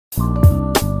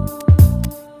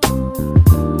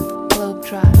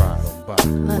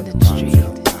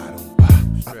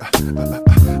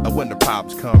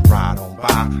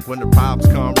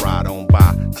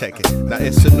check it. Now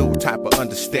it's a new type of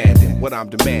understanding. What I'm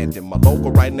demanding, my logo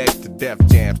right next to Def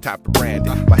Jam's type of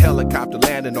branding. My helicopter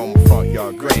landing on my front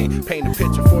yard green. Paint a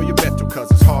picture for your mental, cause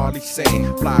it's hardly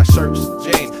seen. Fly shirts and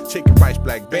jeans, chicken rice,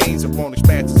 black beans. I'm on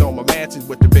expansions on my mansions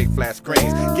with the big flat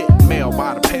screens. Getting mail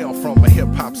by the pail from my hip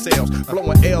hop sales.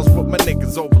 Blowing L's, but my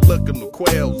niggas overlooking the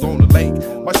quails on the lake.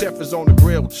 My chef is on the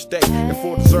grill with the steak. And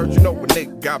for dessert, you know a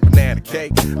nigga got banana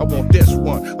cake. I want this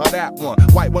one or that one,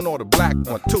 white one or the black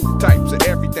one. Two types of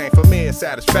everything for me is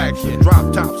satisfaction.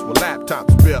 Drop tops with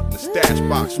laptops built in the stash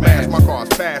box. Smash my cars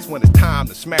fast when it's time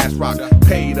to smash rocks.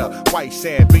 Paid up, white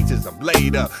sand beaches, I'm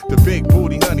laid up. The big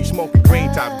booty honey smoking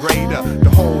green top grade up. The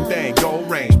whole thing gold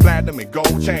range, platinum and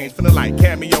gold chains. Feeling like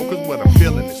Cameo, cause what I'm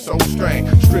feeling is so strange.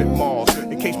 Strip malls,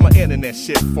 in case my internet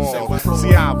shit falls.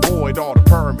 See, I avoid all the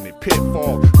permanent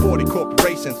pitfalls. 40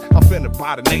 corporations, I'm finna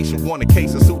buy the nation. Want a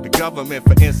case of suit the government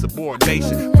for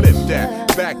insubordination. Flip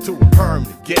that, back to a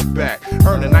permanent get back.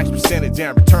 Earn a nice percentage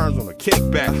and returns on a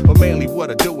kickback. But mainly what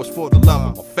I do is for the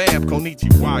love of my fam.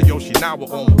 Konnichiwa, Yoshinawa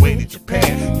on my way to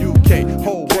Japan. UK,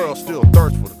 whole world still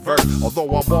thirsts for the verse.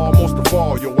 Although I ball most of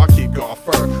all, yo, I keep God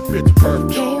first. Picture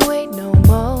perfect. Can't wait no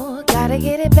more, gotta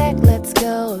get it back, let's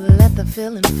go. Let the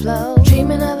feeling flow.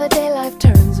 Dreaming of the day life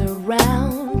turns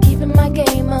around. Keeping my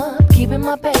game up, keeping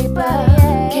my paper.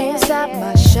 Can't stop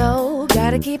my show,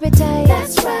 gotta keep it tight.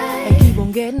 That's right, and keep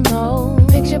on getting more.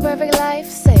 Picture perfect life,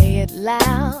 say it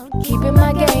loud. Keeping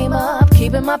my game up,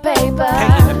 keeping my paper.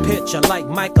 Painting a picture like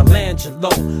Michelangelo.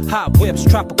 Hot whips,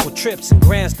 tropical trips, and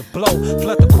grands to blow.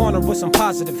 Flood the corner with some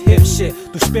positive hip shit.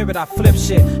 Through spirit I flip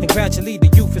shit, and gradually the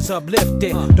youth is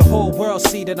uplifted. The whole world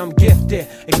see that I'm gifted.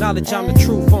 Acknowledge I'm the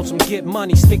truth on some get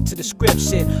money, stick to the script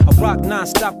shit. I rock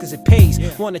non-stop cause it pays.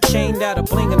 Want a chain that'll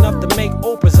bling enough to make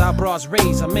Oprah's eyebrows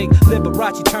raise. I make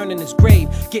Liberace turn in his grave.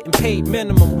 Getting paid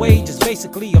minimum wage is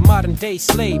basically a modern day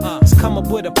slave. Let's come up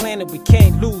with a plan that we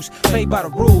can't lose. Play by the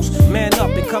rules, man up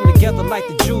and come together like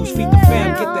the Jews. Feed the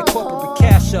fam, get that corporate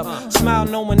cash up. Smile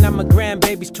knowing that my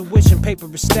grandbaby's tuition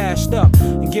paper is stashed up.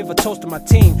 And give a toast to my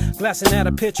team, glassing at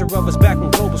a picture of us back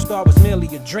when Global Star was merely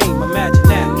a dream. Imagine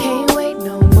that. Can't wait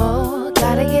no more,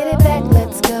 gotta get it back,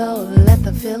 let's go. Let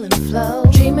the feeling flow.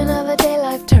 Dreaming of the day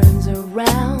life turns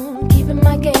around. Keeping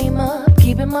my game up,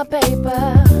 keeping my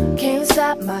paper. Can't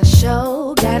stop my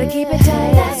show, gotta keep it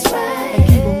tight. That's right, and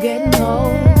keep on getting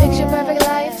more. Picture perfect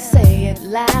life, say it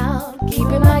loud.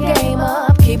 Keeping my game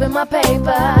up, keeping my paper.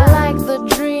 Like the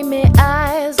dreamy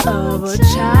eyes of a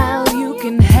child, you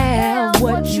can have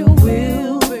what you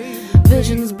will.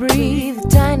 Visions breathe,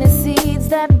 tiny seeds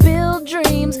that build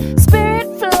dreams. Spirit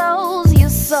flows, your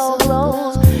soul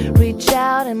glows. Reach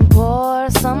out and pour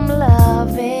some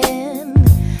love in.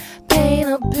 Paint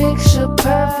a picture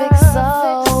perfect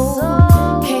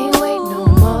soul. Can't wait no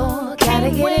more,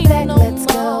 gotta get it back, let's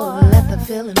go. Let the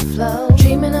feeling flow.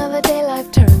 Dreaming of the day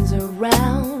life turns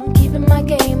around. Keeping my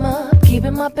game up,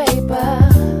 keeping my paper.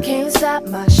 Can't stop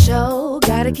my show,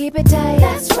 gotta keep it tight.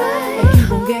 That's right, and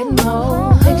keep on getting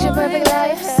more. Picture perfect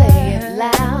life, say it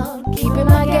loud. Keeping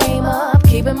my game up,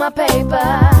 keeping my paper.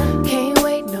 Can't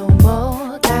wait no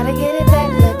more, gotta get it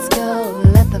back, let's go.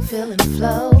 Let the feeling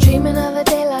flow. Dreaming of the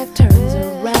day life turns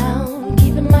around.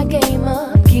 Keeping my game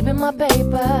up, keeping my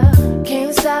paper.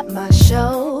 Can't stop my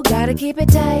show, gotta keep it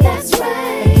tight. That's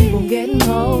right, and keep on getting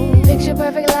more. Picture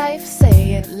perfect life,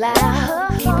 say it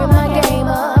loud. Keeping my game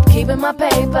up, keeping my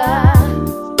paper.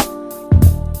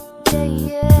 Yeah,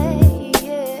 yeah,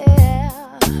 yeah.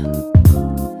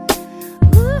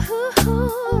 Ooh,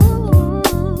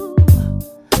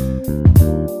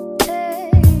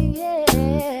 hey, yeah.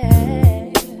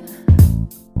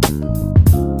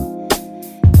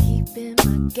 Keeping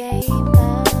my game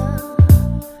up.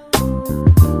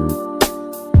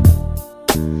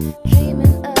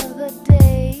 Dreaming of the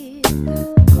day.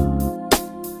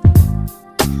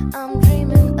 I'm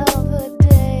dreaming of the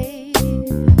day.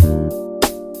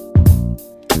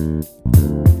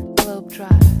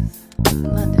 Globetrotters,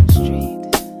 London Street.